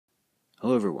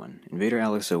Hello everyone, Invader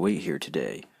Alex 08 here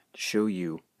today to show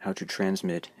you how to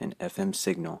transmit an FM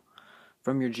signal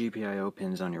from your GPIO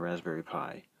pins on your Raspberry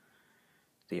Pi.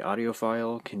 The audio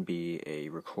file can be a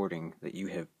recording that you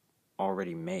have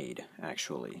already made,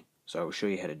 actually, so I will show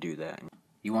you how to do that.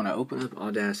 You want to open up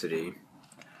Audacity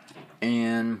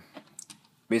and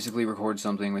basically record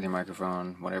something with your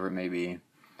microphone, whatever it may be,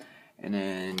 and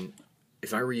then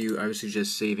if I were you, I would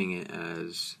suggest saving it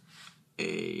as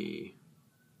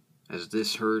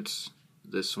this hertz,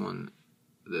 this one,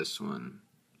 and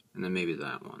then maybe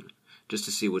that one, just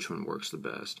to see which one works the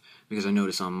best. Because I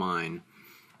noticed on mine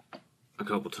a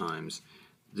couple times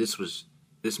this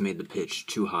made the pitch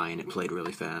too high and it played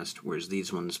really fast, whereas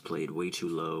these ones played way too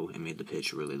low and made the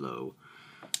pitch really low.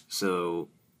 So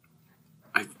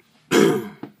I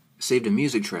saved a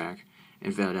music track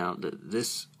and found out that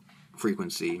this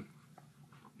frequency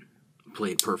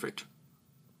played perfect.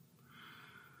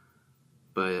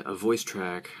 But a voice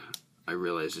track, I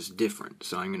realize, is different,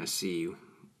 so I'm going to see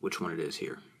which one it is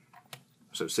here.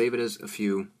 So save it as a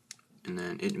few, and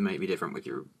then it might be different with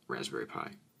your Raspberry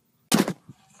Pi.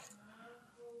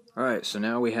 Alright, so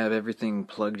now we have everything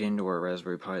plugged into our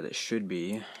Raspberry Pi that should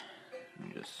be. Let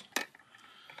me just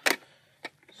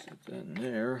set that in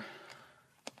there.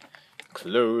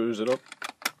 Close it up.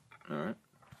 Alright.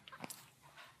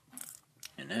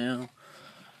 And now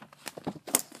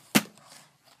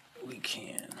we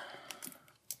can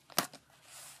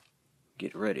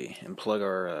get ready and plug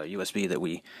our USB that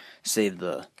we saved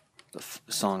the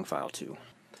song file to.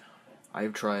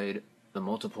 I've tried the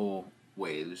multiple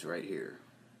waves right here.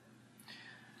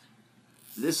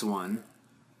 This one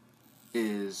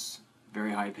is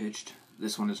very high pitched,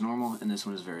 this one is normal, and this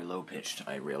one is very low pitched,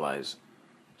 I realize.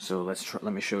 So let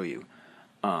me show you.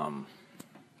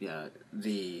 Yeah,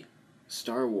 the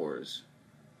Star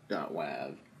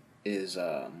Wars.wav is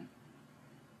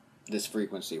this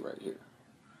frequency right here.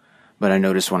 But I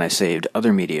noticed when I saved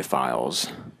other media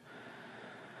files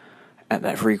at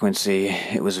that frequency,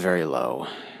 it was very low.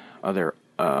 Other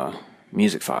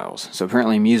music files. So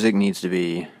apparently music needs to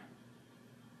be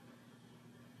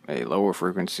a lower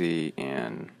frequency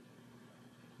and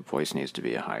voice needs to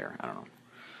be a higher. I don't know.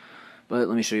 But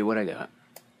let me show you what I got.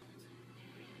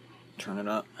 Turn it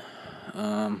up.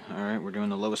 Alright, we're doing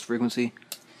the lowest frequency.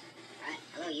 Alright,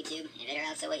 hello YouTube, Invader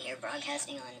Alex 08 here,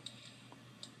 broadcasting on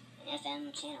an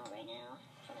FM channel right now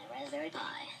from my Raspberry Pi.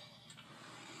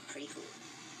 Pretty cool.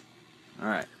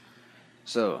 Alright,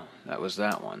 so that was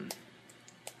that one.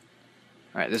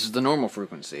 Alright, this is the normal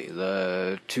frequency,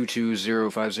 the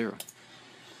 22050. Alright,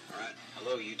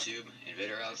 hello YouTube,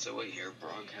 Invader Alex 08 here,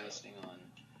 broadcasting on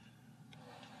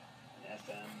an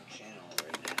FM channel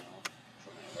right now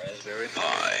from my Raspberry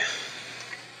Pi.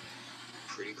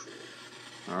 Pretty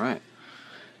cool. Alright,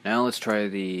 now let's try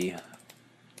the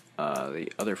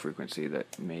other frequency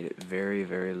that made it very,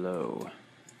 very low.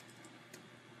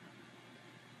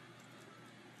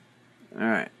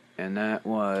 Alright, and that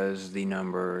was the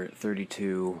number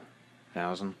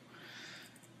 32,000.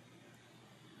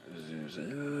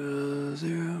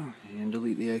 0, and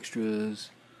delete the extras.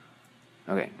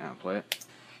 Okay, now play it.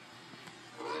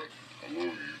 Alright,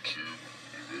 hello YouTube,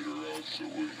 Invader Alex 08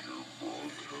 here,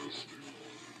 broadcasting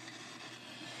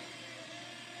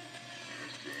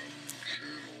FM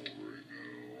channel right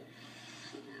now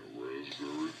from my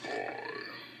Raspberry Pi.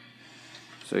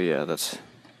 So yeah, that's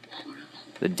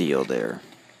the deal there.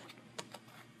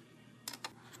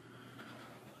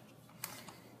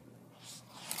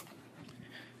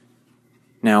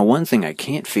 Now, one thing I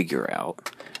can't figure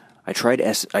out,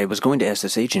 I was going to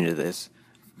SSH into this,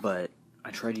 but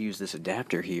I tried to use this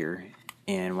adapter here,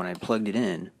 and when I plugged it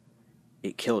in,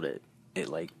 it killed it. It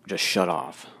just shut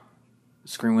off. The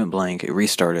screen went blank, it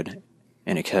restarted,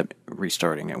 and it kept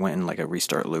restarting. It went in a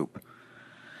restart loop.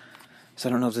 So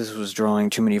I don't know if this was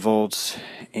drawing too many volts,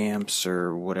 amps,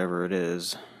 or whatever it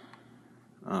is.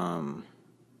 And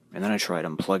then I tried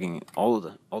unplugging all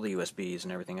the USBs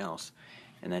and everything else,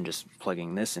 and then just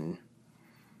plugging this in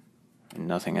and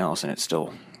nothing else, and it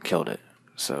still killed it.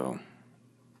 So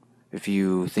if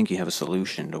you think you have a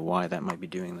solution to why that might be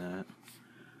doing that,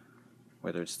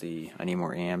 whether it's I need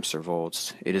more amps or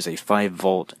volts, it is a 5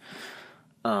 volt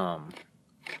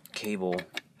cable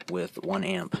with 1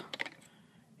 amp.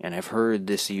 And I've heard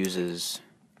this uses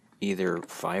either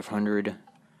 500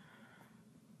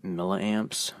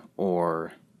 milliamps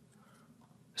or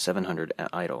 700 at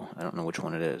idle. I don't know which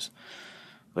one it is.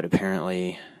 But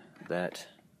apparently that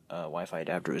Wi-Fi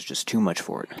adapter is just too much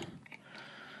for it.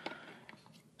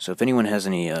 So if anyone has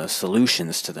any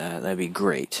solutions to that, that'd be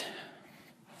great.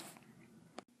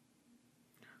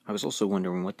 I was also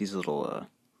wondering what these little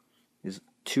these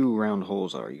two round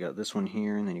holes are. You got this one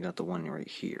here, and then you got the one right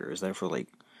here. Is that for like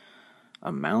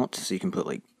a mount, so you can put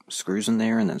like screws in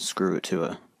there and then screw it to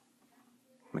a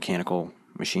mechanical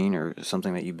machine or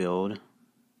something that you build?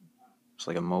 It's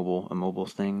like a mobile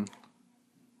thing.